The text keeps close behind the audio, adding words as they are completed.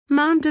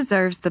Mom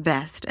deserves the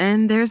best,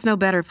 and there's no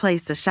better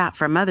place to shop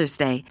for Mother's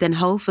Day than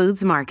Whole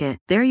Foods Market.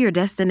 They're your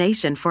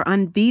destination for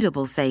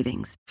unbeatable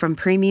savings, from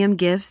premium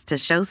gifts to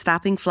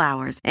show-stopping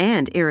flowers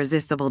and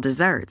irresistible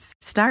desserts.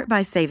 Start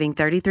by saving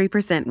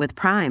 33% with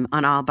Prime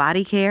on all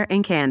body care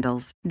and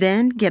candles.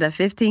 Then get a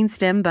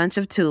 15-stem bunch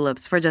of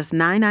tulips for just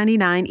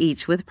 $9.99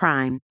 each with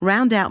Prime.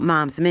 Round out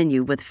Mom's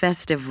menu with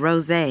festive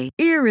rosé,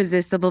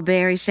 irresistible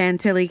berry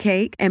chantilly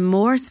cake, and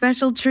more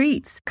special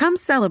treats. Come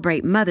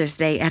celebrate Mother's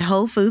Day at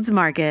Whole Foods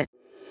Market.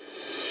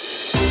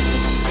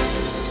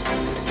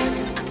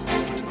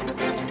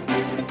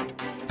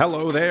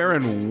 Hello there,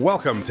 and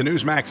welcome to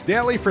Newsmax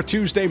Daily for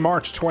Tuesday,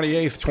 March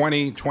 28th,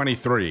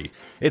 2023.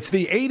 It's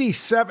the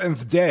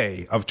 87th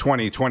day of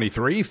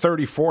 2023,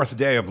 34th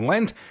day of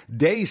Lent,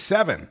 day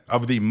 7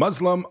 of the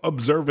Muslim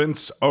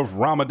observance of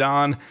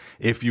Ramadan,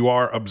 if you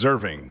are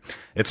observing.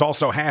 It's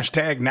also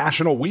hashtag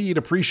National Weed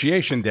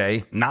Appreciation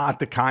Day, not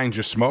the kind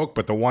you smoke,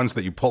 but the ones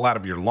that you pull out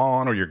of your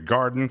lawn or your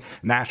garden.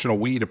 National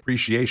Weed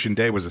Appreciation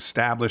Day was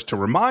established to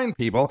remind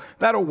people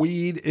that a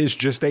weed is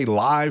just a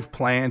live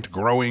plant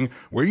growing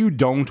where you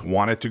don't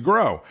want it to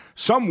grow.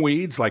 Some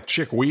weeds, like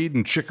chickweed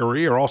and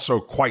chicory, are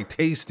also quite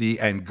tasty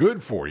and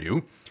good for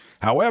you.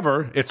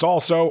 However, it's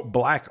also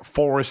Black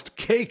Forest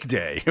Cake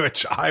Day,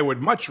 which I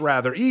would much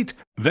rather eat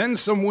than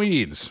some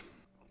weeds.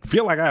 I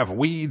feel like I have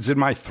weeds in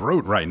my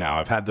throat right now.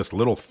 I've had this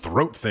little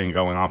throat thing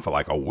going on for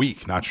like a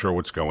week. Not sure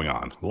what's going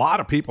on. A lot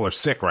of people are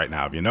sick right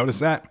now. Have you noticed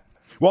that?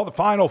 Well, the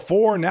Final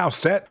Four now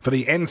set for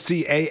the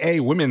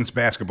NCAA women's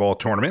basketball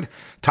tournament.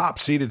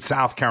 Top-seeded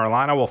South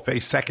Carolina will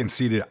face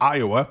second-seeded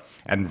Iowa,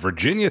 and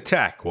Virginia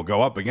Tech will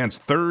go up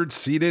against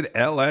third-seeded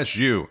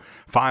LSU.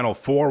 Final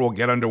Four will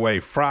get underway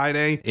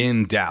Friday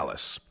in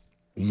Dallas.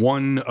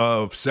 One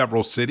of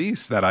several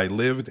cities that I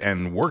lived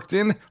and worked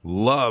in.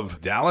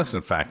 Love Dallas.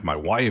 In fact, my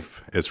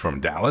wife is from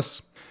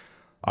Dallas.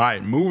 All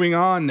right, moving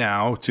on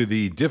now to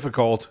the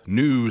difficult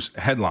news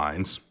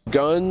headlines.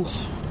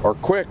 Guns are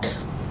quick.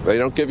 They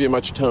don't give you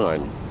much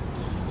time.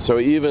 So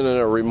even in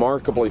a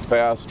remarkably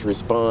fast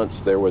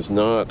response, there was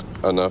not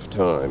enough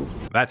time.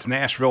 That's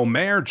Nashville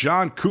Mayor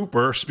John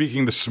Cooper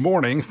speaking this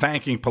morning,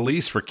 thanking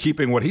police for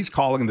keeping what he's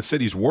calling the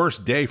city's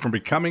worst day from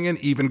becoming an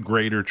even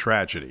greater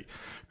tragedy.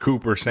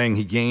 Cooper saying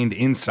he gained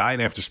insight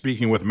after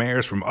speaking with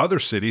mayors from other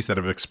cities that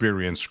have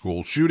experienced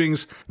school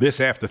shootings. This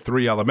after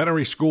 3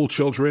 elementary school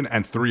children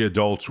and 3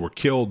 adults were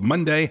killed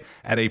Monday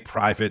at a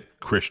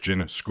private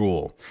Christian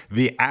school.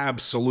 The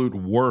absolute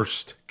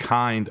worst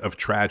kind of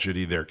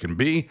tragedy there can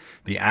be.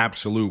 The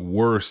absolute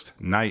worst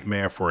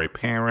nightmare for a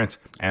parent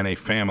and a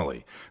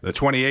family. The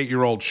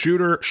 28-year-old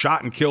shooter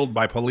shot and killed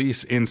by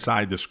police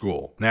inside the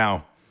school.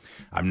 Now,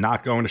 I'm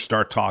not going to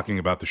start talking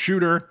about the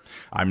shooter.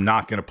 I'm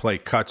not going to play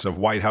cuts of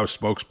White House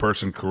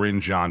spokesperson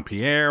Karine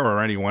Jean-Pierre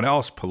or anyone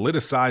else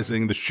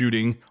politicizing the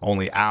shooting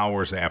only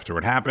hours after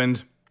it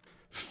happened.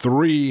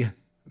 3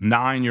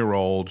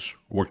 9-year-olds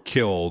were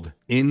killed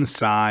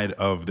inside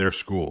of their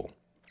school.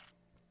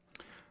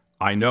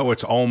 I know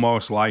it's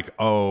almost like,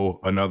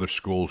 another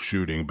school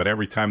shooting, but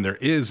every time there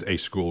is a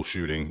school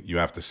shooting, you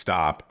have to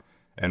stop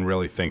and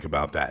really think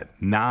about that.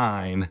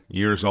 9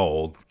 years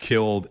old,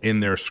 killed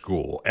in their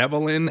school.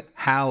 Evelyn,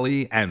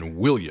 Hallie, and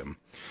William.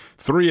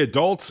 3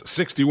 adults,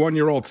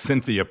 61-year-old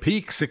Cynthia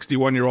Peak,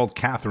 61-year-old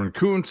Catherine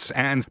Kuntz,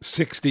 and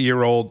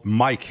 60-year-old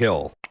Mike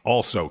Hill,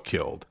 also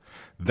killed.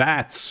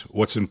 That's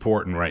what's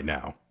important right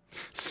now.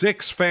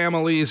 6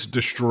 families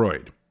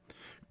destroyed.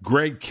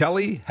 Greg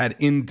Kelly had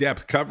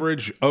in-depth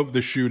coverage of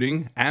the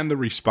shooting and the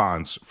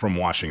response from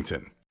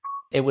Washington.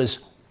 It was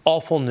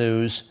awful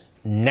news.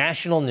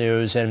 National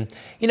news. And,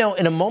 in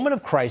a moment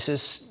of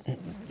crisis,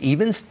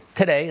 even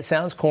today, it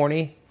sounds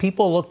corny,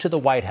 people look to the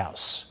White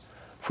House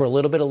for a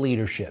little bit of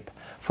leadership,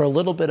 for a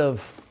little bit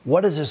of,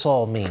 what does this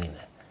all mean?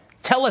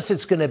 Tell us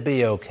it's going to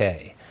be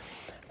okay.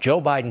 Joe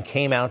Biden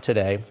came out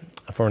today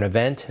for an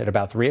event at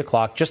about 3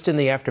 o'clock, just in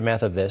the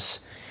aftermath of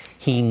this.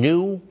 He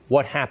knew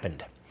what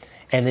happened,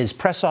 and his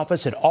press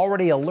office had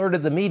already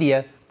alerted the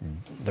media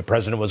the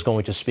president was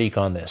going to speak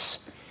on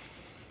this.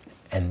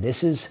 And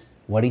this is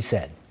what he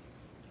said.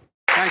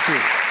 Thank you.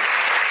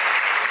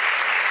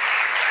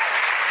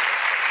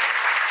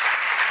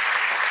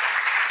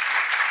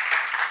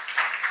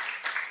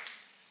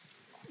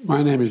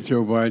 My name is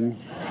Joe Biden.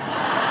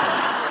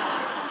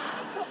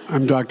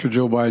 I'm Dr.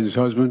 Joe Biden's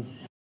husband.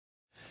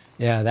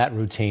 Yeah, that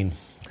routine.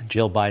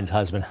 Jill Biden's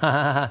husband.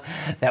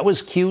 That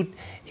was cute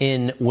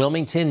in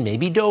Wilmington,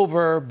 maybe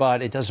Dover,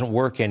 but it doesn't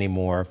work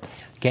anymore.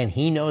 Again,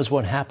 he knows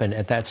what happened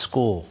at that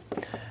school.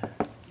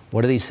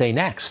 What did he say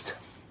next?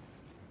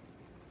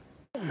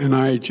 And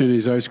I ate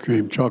Jenny's ice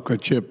cream, chocolate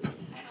chip.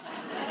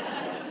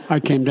 I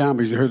came down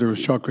because I heard there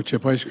was chocolate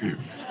chip ice cream.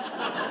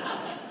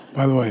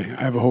 By the way,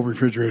 I have a whole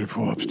refrigerator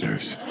full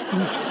upstairs.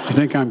 You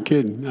think I'm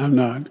kidding? I'm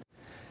not.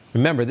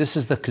 Remember, this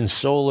is the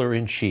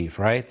consoler-in-chief,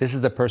 right? This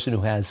is the person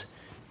who has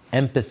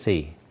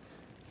empathy.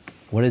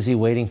 What is he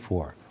waiting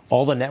for?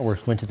 All the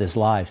networks went to this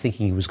live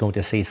thinking he was going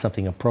to say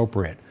something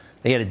appropriate.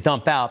 They had to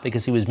dump out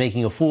because he was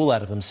making a fool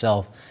out of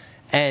himself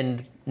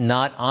and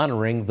not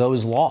honoring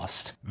those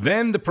lost.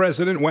 Then the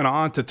president went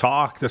on to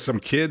talk to some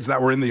kids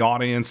that were in the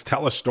audience,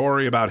 tell a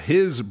story about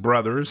his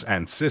brothers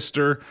and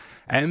sister,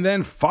 and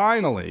then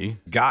finally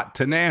got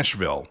to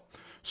Nashville.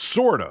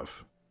 Sort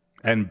of.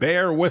 And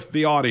bear with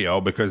the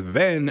audio, because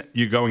then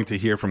you're going to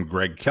hear from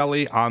Greg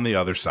Kelly on the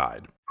other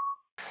side.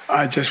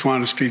 I just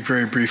want to speak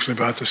very briefly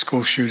about the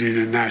school shooting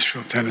in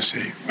Nashville,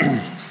 Tennessee.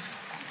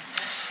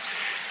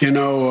 You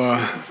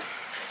know,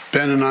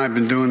 Ben and I have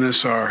been doing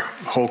this our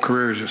whole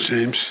careers, it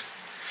seems.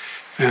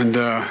 And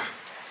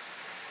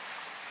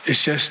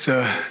it's just,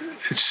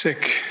 it's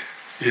sick.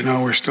 You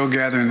know, we're still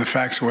gathering the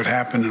facts of what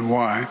happened and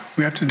why.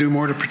 We have to do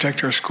more to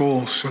protect our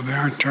schools so they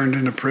aren't turned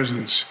into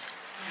prisons.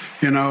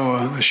 You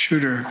know, the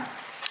shooter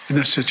in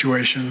this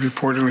situation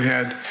reportedly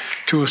had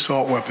 2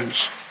 assault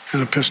weapons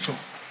and a pistol,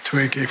 2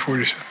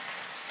 AK-47.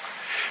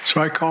 So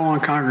I call on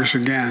Congress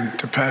again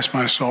to pass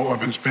my assault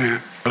weapons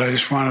ban. But I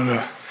just wanted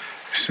to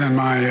send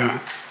my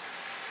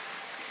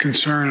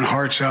concern and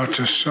hearts out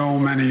to so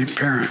many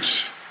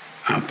parents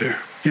out there.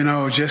 You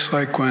know, just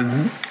like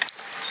when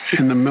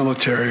in the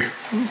military,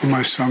 when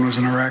my son was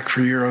in Iraq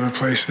for a year, other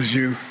places,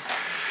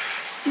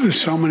 there's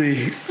so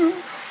many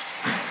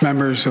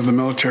members of the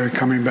military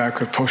coming back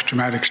with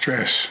post-traumatic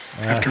stress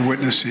after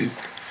witnessing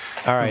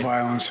the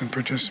violence and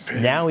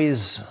participating. Now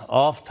he's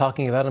off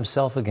talking about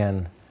himself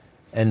again.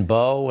 And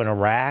Bo in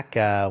Iraq,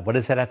 what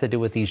does that have to do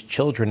with these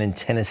children in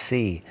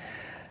Tennessee?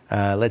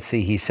 Let's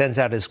see, he sends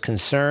out his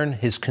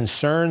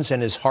concerns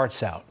and his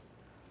hearts out.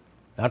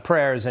 Not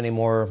prayers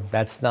anymore,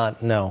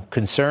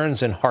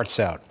 concerns and hearts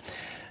out.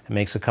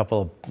 Makes a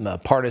couple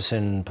of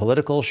partisan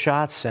political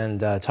shots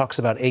and talks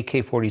about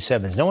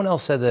AK-47s. No one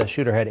else said the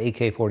shooter had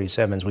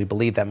AK-47s. We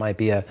believe that might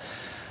be a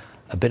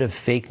bit of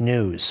fake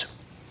news.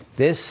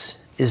 This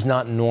is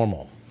not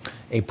normal.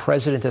 A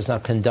president does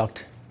not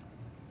conduct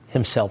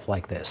himself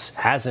like this.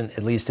 Hasn't,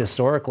 at least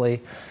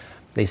historically.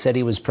 They said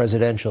he was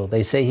presidential.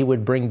 They say he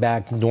would bring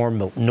back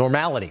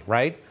normality,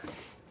 right?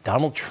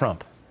 Donald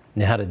Trump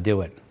knew how to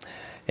do it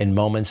in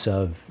moments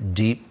of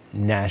deep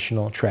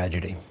national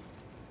tragedy.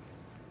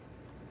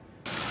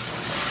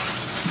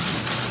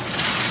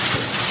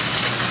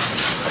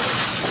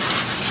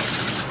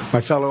 My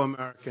fellow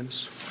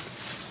Americans,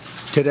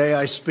 today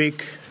I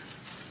speak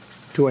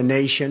to a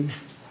nation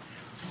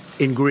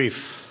in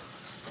grief.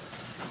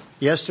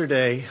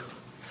 Yesterday,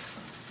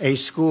 a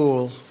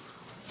school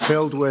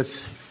filled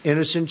with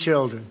innocent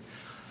children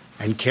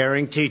and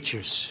caring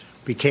teachers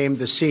became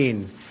the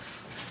scene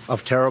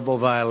of terrible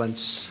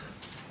violence,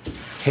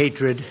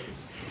 hatred,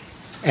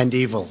 and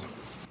evil.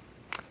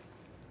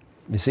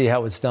 You see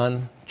how it's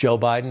done, Joe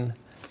Biden?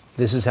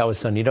 This is how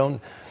it's done. You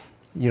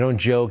don't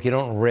joke, you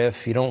don't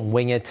riff, you don't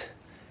wing it.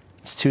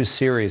 It's too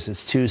serious,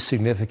 it's too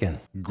significant.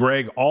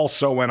 Greg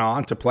also went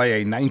on to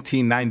play a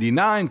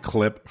 1999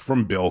 clip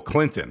from Bill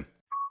Clinton.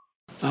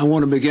 I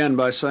want to begin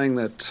by saying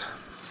that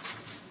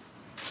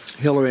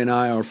Hillary and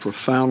I are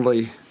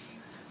profoundly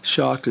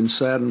shocked and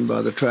saddened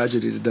by the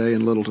tragedy today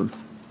in Littleton,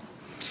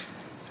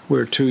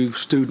 where 2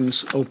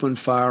 students opened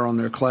fire on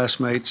their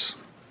classmates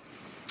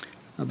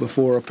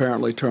before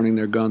apparently turning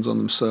their guns on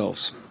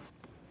themselves.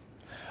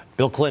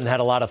 Bill Clinton had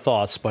a lot of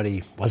thoughts, but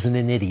he wasn't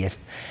an idiot.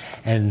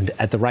 And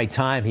at the right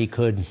time, he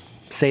could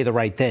say the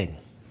right thing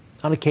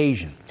on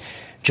occasion.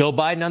 Joe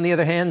Biden, on the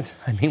other hand,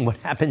 I mean, what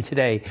happened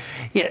today,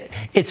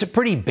 it's a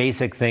pretty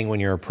basic thing when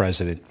you're a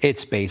president.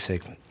 It's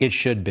basic. It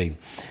should be.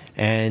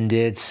 And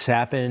it's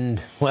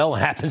happened, well, it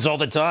happens all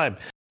the time.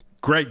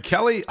 Greg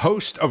Kelly,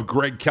 host of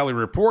Greg Kelly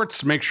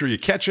Reports. Make sure you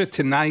catch it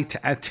tonight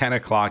at 10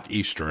 o'clock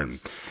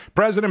Eastern.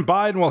 President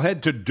Biden will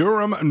head to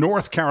Durham,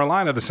 North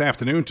Carolina this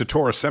afternoon to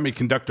tour a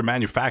semiconductor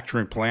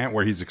manufacturing plant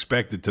where he's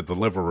expected to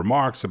deliver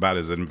remarks about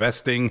his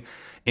investing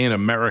in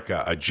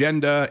America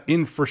agenda,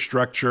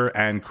 infrastructure,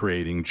 and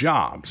creating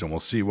jobs. And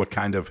we'll see what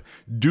kind of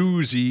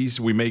doozies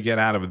we may get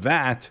out of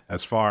that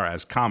as far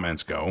as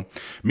comments go.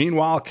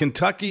 Meanwhile,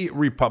 Kentucky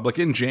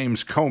Republican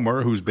James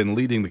Comer, who's been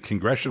leading the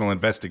congressional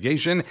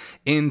investigation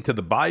into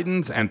the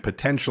Bidens and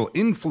potential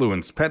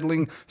influence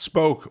peddling,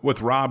 spoke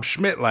with Rob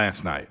Schmidt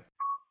last night.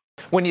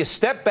 When you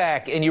step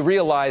back and you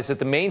realize that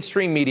the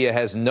mainstream media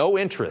has no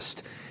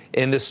interest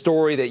in this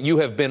story that you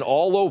have been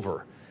all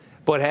over,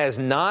 but has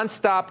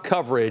nonstop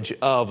coverage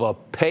of a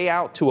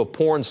payout to a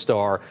porn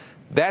star,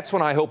 that's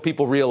when I hope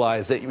people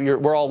realize that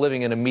we're all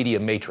living in a media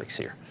matrix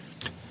here.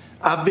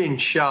 I've been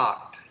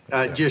shocked.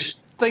 Just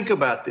think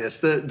about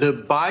this.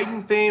 The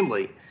Biden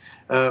family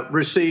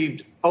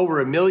received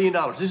over $1 million.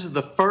 This is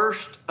the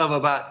first of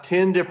about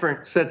 10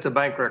 different sets of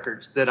bank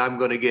records that I'm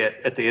going to get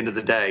at the end of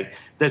the day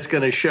that's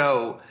going to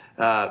show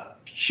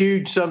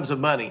huge sums of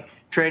money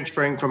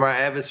transferring from our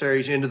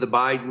adversaries into the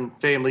Biden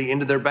family,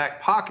 into their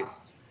back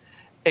pockets.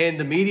 And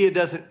the media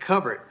doesn't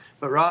cover it.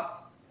 But, Rob,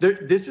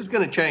 this is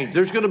going to change.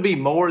 There's going to be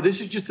more.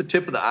 This is just the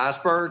tip of the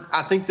iceberg.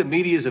 I think the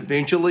media is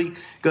eventually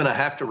going to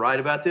have to write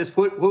about this.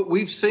 What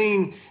we've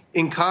seen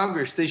in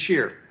Congress this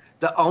year,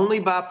 the only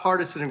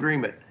bipartisan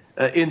agreement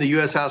in the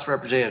U.S. House of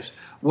Representatives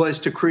was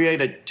to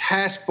create a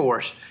task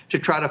force to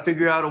try to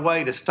figure out a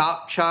way to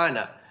stop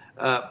China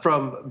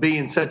from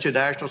being such a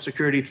national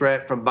security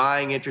threat, from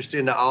buying interest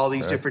into all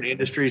these different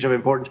industries of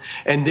importance.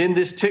 And then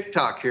this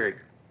TikTok hearing,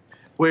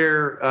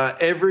 where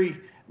every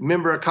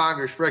member of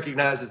Congress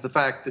recognizes the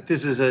fact that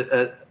this is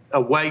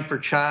a way for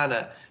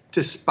China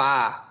to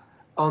spy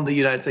on the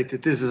United States,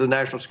 that this is a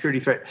national security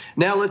threat.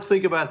 Now let's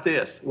think about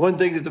this. One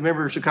thing that the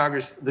members of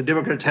Congress, the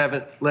Democrats,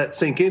 haven't let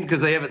sink in because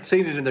they haven't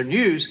seen it in their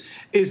news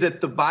is that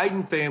the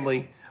Biden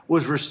family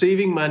was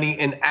receiving money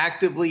and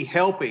actively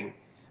helping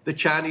the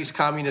Chinese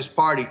Communist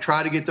Party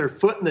try to get their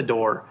foot in the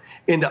door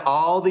into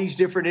all these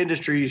different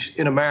industries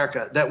in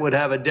America that would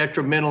have a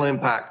detrimental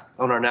impact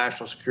on our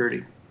national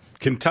security.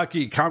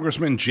 Kentucky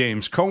Congressman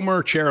James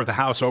Comer, chair of the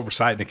House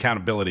Oversight and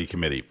Accountability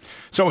Committee.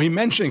 So he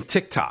mentioned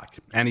TikTok,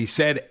 and he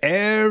said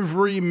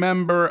every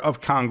member of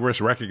Congress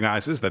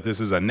recognizes that this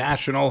is a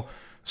national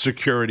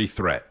security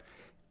threat.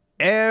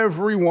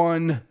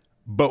 Everyone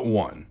but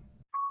one.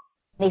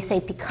 They say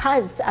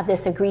because of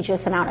this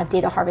egregious amount of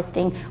data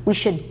harvesting, we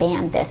should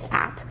ban this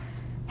app.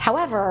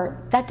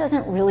 However, that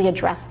doesn't really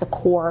address the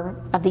core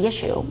of the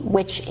issue,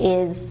 which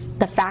is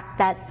the fact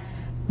that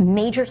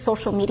major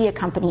social media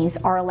companies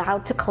are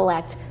allowed to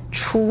collect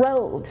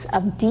troves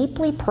of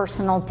deeply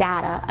personal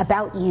data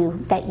about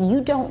you that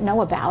you don't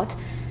know about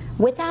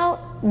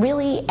without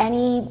really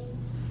any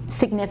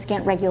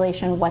significant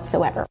regulation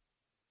whatsoever.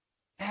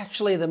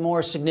 Actually, the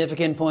more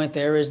significant point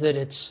there is that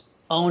it's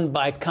owned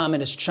by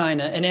Communist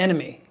China, an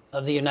enemy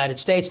of the United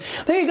States.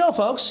 There you go,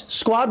 folks.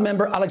 Squad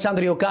member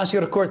Alexandria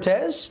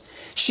Ocasio-Cortez,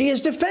 she is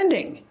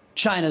defending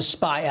China's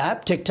spy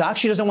app, TikTok.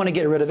 She doesn't want to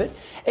get rid of it.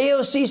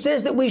 AOC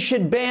says that we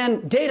should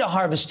ban data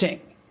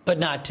harvesting, but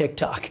not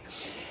TikTok.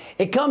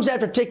 It comes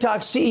after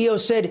TikTok's CEO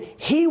said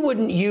he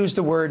wouldn't use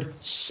the word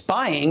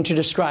spying to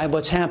describe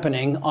what's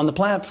happening on the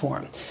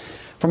platform.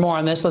 For more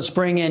on this, let's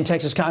bring in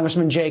Texas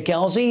Congressman Jake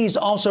Ellzey. He's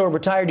also a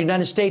retired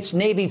United States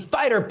Navy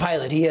fighter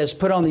pilot. He has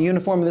put on the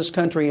uniform of this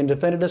country and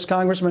defended us,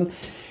 Congressman.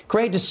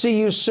 Great to see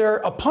you, sir.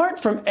 Apart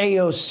from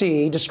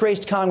AOC,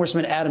 disgraced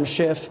Congressman Adam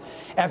Schiff,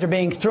 after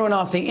being thrown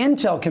off the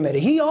Intel Committee,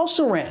 he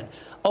also ran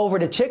over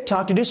to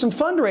TikTok to do some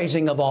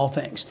fundraising of all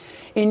things.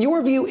 In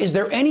your view, is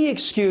there any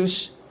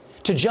excuse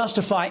to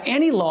justify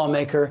any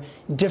lawmaker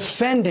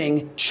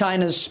defending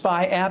China's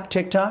spy app,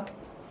 TikTok?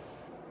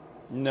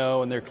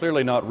 No, and they're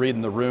clearly not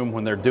reading the room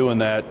when they're doing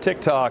that.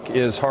 TikTok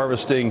is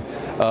harvesting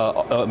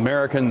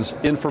Americans'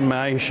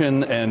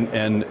 information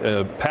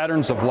and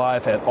patterns of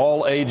life at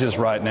all ages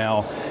right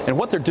now. And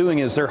what they're doing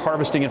is they're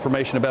harvesting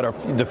information about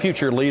the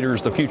future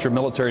leaders, the future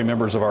military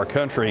members of our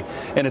country.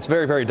 And it's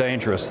very, very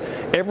dangerous.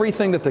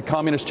 Everything that the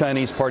Communist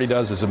Chinese Party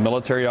does is a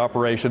military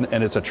operation,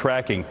 and it's a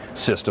tracking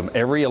system.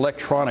 Every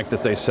electronic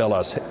that they sell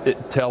us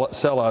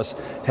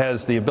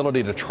has the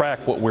ability to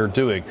track what we're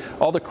doing.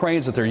 All the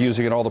cranes that they're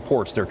using at all the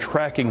ports, they're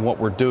tracking what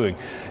we're doing.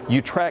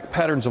 You track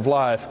patterns of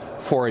life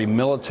for a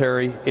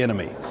military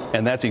enemy,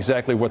 and that's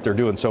exactly what they're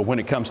doing. So when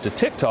it comes to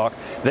TikTok,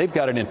 they've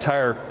got an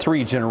entire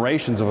 3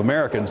 generations of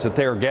Americans that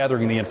they are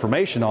gathering the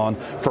information on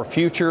for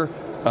future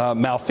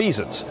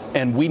malfeasance,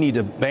 and we need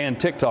to ban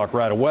TikTok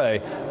right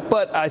away.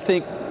 But I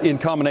think in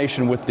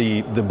combination with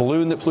the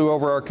balloon that flew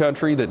over our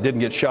country that didn't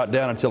get shot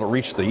down until it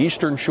reached the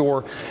eastern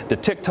shore, the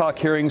TikTok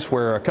hearings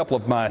where a couple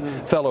of my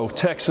fellow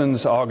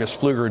Texans, August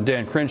Pfluger and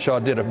Dan Crenshaw,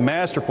 did a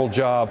masterful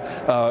job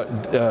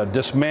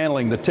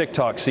dismantling the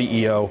TikTok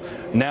CEO.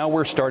 Now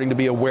we're starting to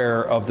be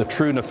aware of the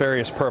true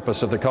nefarious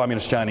purpose of the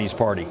Communist Chinese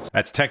Party.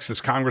 That's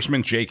Texas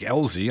Congressman Jake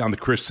Ellzey on the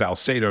Chris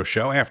Salcedo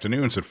Show,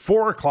 afternoons at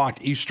 4 o'clock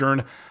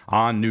Eastern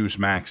on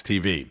Newsmax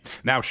TV.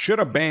 Now, should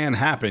a ban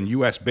happen,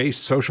 U.S.-based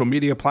social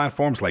media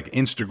platforms like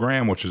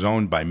Instagram, which is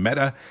owned by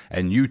Meta,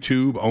 and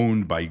YouTube,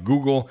 owned by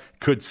Google,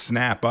 could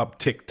snap up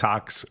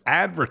TikTok's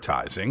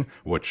advertising,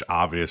 which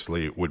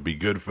obviously would be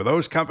good for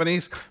those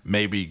companies,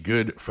 maybe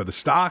good for the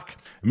stock.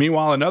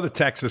 Meanwhile, another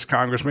Texas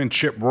Congressman,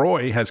 Chip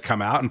Roy, has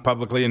come out and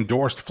publicly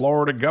endorsed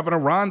Florida Governor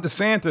Ron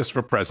DeSantis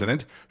for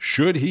president,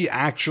 should he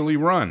actually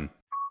run.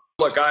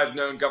 Look, I've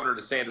known Governor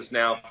DeSantis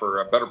now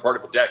for a better part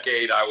of a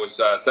decade. I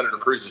was Senator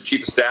Cruz's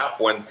chief of staff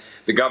when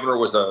the governor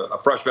was a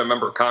freshman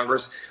member of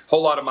Congress. A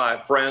whole lot of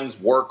my friends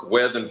work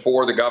with and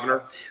for the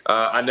governor.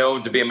 I know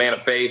him to be a man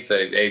of faith,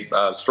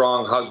 a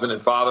strong husband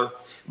and father,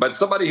 but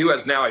somebody who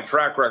has now a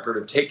track record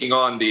of taking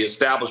on the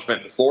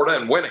establishment in Florida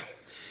and winning.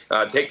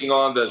 Taking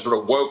on the sort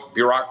of woke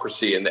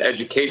bureaucracy in the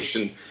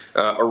education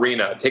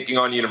arena, taking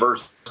on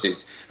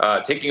universities,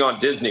 taking on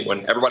Disney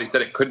when everybody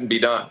said it couldn't be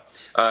done.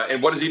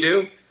 And what does he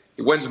do?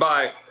 He wins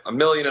by 1.5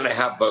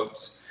 million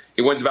votes.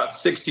 He wins about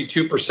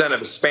 62% of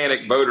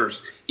Hispanic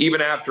voters,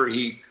 even after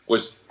he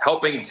was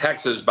helping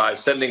Texas by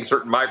sending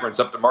certain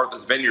migrants up to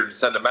Martha's Vineyard to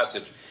send a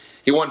message.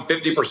 He won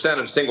 50%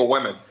 of single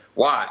women.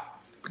 Why?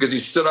 Because he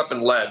stood up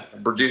and led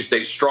and produced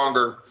a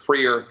stronger,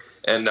 freer,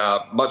 and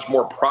much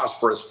more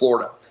prosperous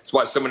Florida. That's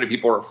why so many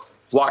people are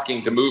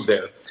flocking to move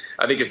there.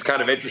 I think it's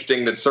kind of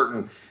interesting that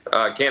certain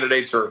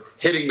candidates are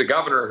hitting the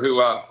governor who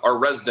are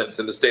residents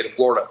in the state of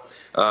Florida.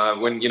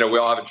 When, we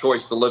all have a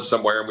choice to live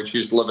somewhere, and we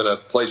choose to live in a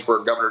place where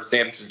Governor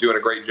DeSantis is doing a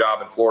great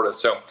job in Florida.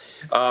 So,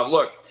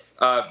 look,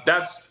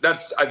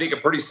 that's I think, a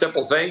pretty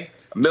simple thing.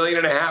 1.5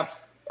 million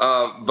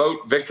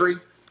vote victory,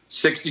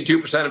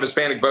 62% of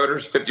Hispanic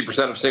voters,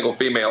 50% of single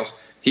females.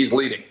 He's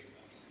leading.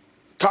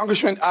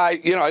 Congressman, I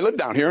live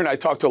down here and I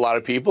talk to a lot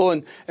of people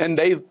and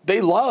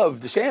they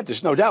love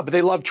DeSantis, no doubt, but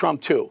they love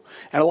Trump too.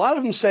 And a lot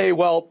of them say,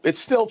 well, it's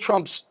still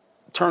Trump's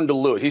turn to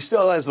lose. He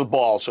still has the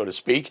ball, so to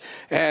speak.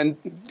 And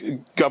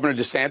Governor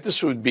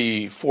DeSantis would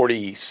be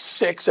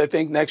 46, I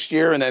think, next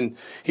year. And then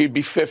he'd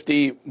be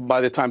 50 by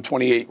the time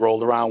 28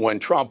 rolled around when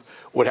Trump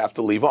would have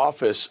to leave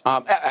office.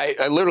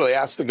 I literally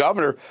asked the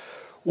governor,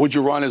 would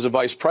you run as a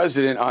vice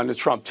president on the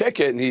Trump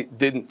ticket? And he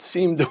didn't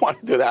seem to want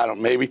to do that,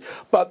 maybe.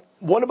 But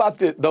what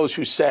about those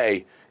who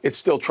say it's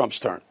still Trump's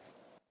turn?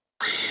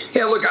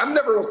 Yeah, look, I'm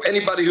never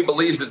anybody who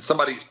believes it's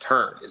somebody's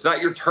turn. It's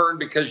not your turn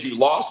because you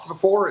lost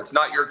before. It's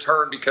not your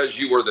turn because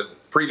you were the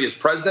previous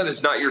president.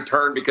 It's not your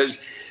turn because,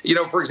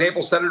 for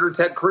example, Senator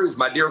Ted Cruz,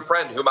 my dear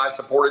friend, whom I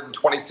supported in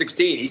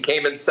 2016, he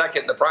came in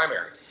second in the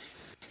primary.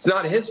 It's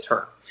not his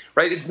turn,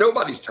 right? It's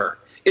nobody's turn.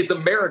 It's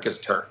America's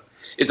turn.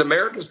 It's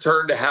America's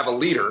turn to have a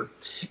leader.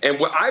 And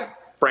what I,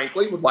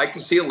 frankly, would like to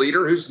see a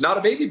leader who's not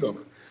a baby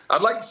boomer.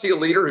 I'd like to see a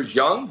leader who's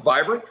young,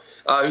 vibrant,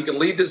 who can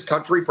lead this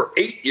country for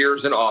 8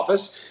 years in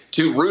office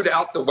to root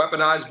out the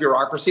weaponized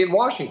bureaucracy in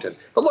Washington.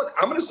 But look,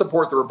 I'm going to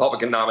support the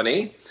Republican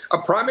nominee. A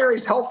primary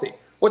is healthy.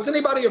 What's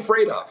anybody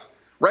afraid of,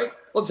 right?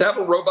 Let's have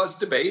a robust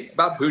debate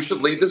about who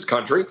should lead this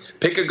country,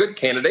 pick a good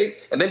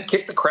candidate, and then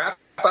kick the crap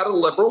out of the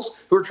liberals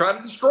who are trying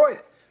to destroy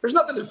it. There's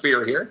nothing to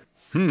fear here.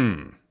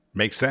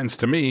 Makes sense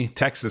to me.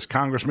 Texas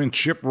Congressman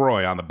Chip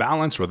Roy on the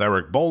balance with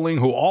Eric Bolling,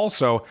 who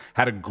also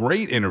had a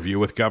great interview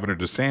with Governor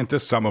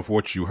DeSantis, some of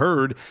which you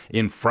heard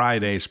in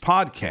Friday's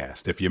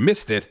podcast. If you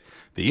missed it,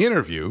 the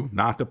interview,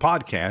 not the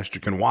podcast,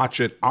 you can watch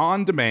it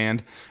on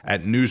demand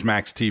at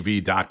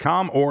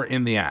newsmaxtv.com or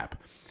in the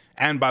app.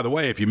 And by the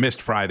way, if you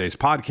missed Friday's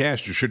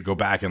podcast, you should go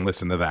back and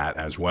listen to that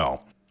as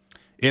well.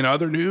 In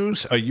other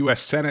news, a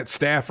U.S. Senate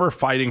staffer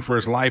fighting for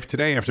his life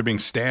today after being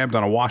stabbed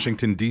on a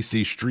Washington,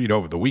 D.C. street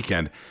over the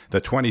weekend.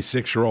 The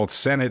 26-year-old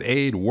Senate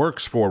aide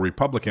works for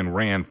Republican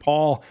Rand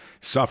Paul,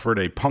 suffered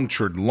a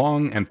punctured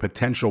lung and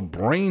potential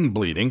brain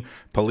bleeding.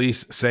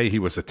 Police say he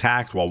was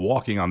attacked while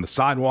walking on the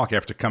sidewalk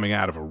after coming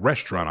out of a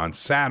restaurant on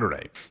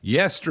Saturday.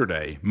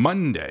 Yesterday,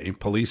 Monday,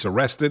 police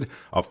arrested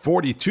a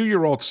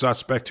 42-year-old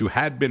suspect who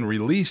had been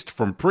released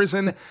from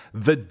prison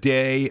the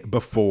day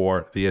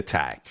before the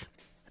attack.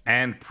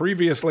 And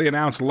previously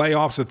announced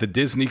layoffs at the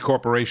Disney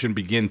Corporation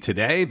begin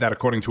today. That,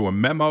 according to a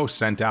memo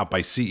sent out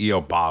by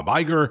CEO Bob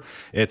Iger,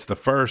 it's the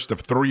first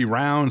of 3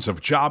 rounds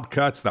of job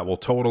cuts that will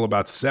total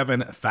about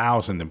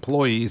 7,000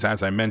 employees.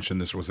 As I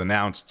mentioned, this was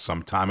announced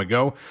some time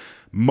ago.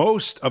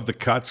 Most of the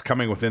cuts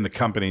coming within the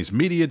company's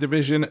media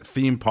division,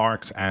 theme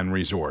parks, and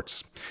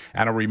resorts.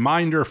 And a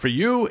reminder for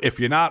you, if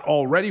you're not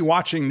already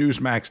watching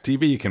Newsmax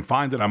TV, you can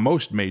find it on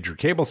most major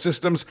cable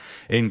systems,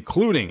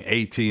 including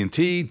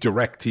AT&T,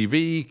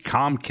 DirecTV,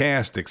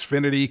 Comcast,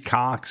 Xfinity,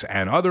 Cox,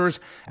 and others,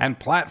 and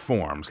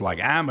platforms like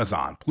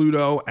Amazon,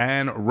 Pluto,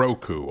 and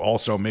Roku.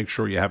 Also, make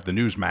sure you have the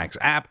Newsmax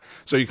app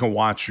so you can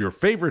watch your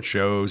favorite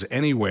shows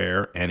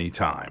anywhere,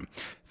 anytime.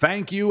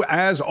 Thank you,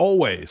 as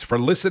always, for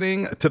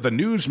listening to the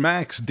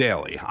Newsmax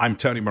Daily. I'm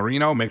Tony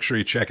Marino. Make sure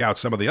you check out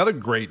some of the other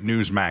great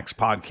Newsmax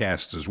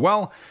podcasts as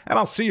well, and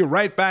I'll see you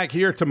right back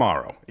here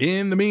tomorrow.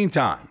 In the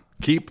meantime,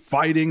 keep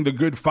fighting the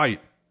good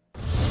fight.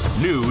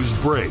 News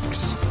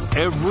breaks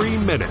every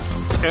minute,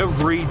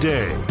 every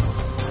day.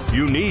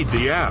 You need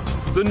the app,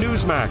 the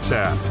Newsmax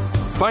app.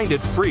 Find it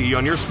free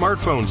on your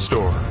smartphone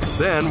store.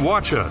 Then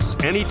watch us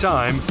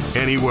anytime,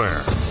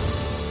 anywhere.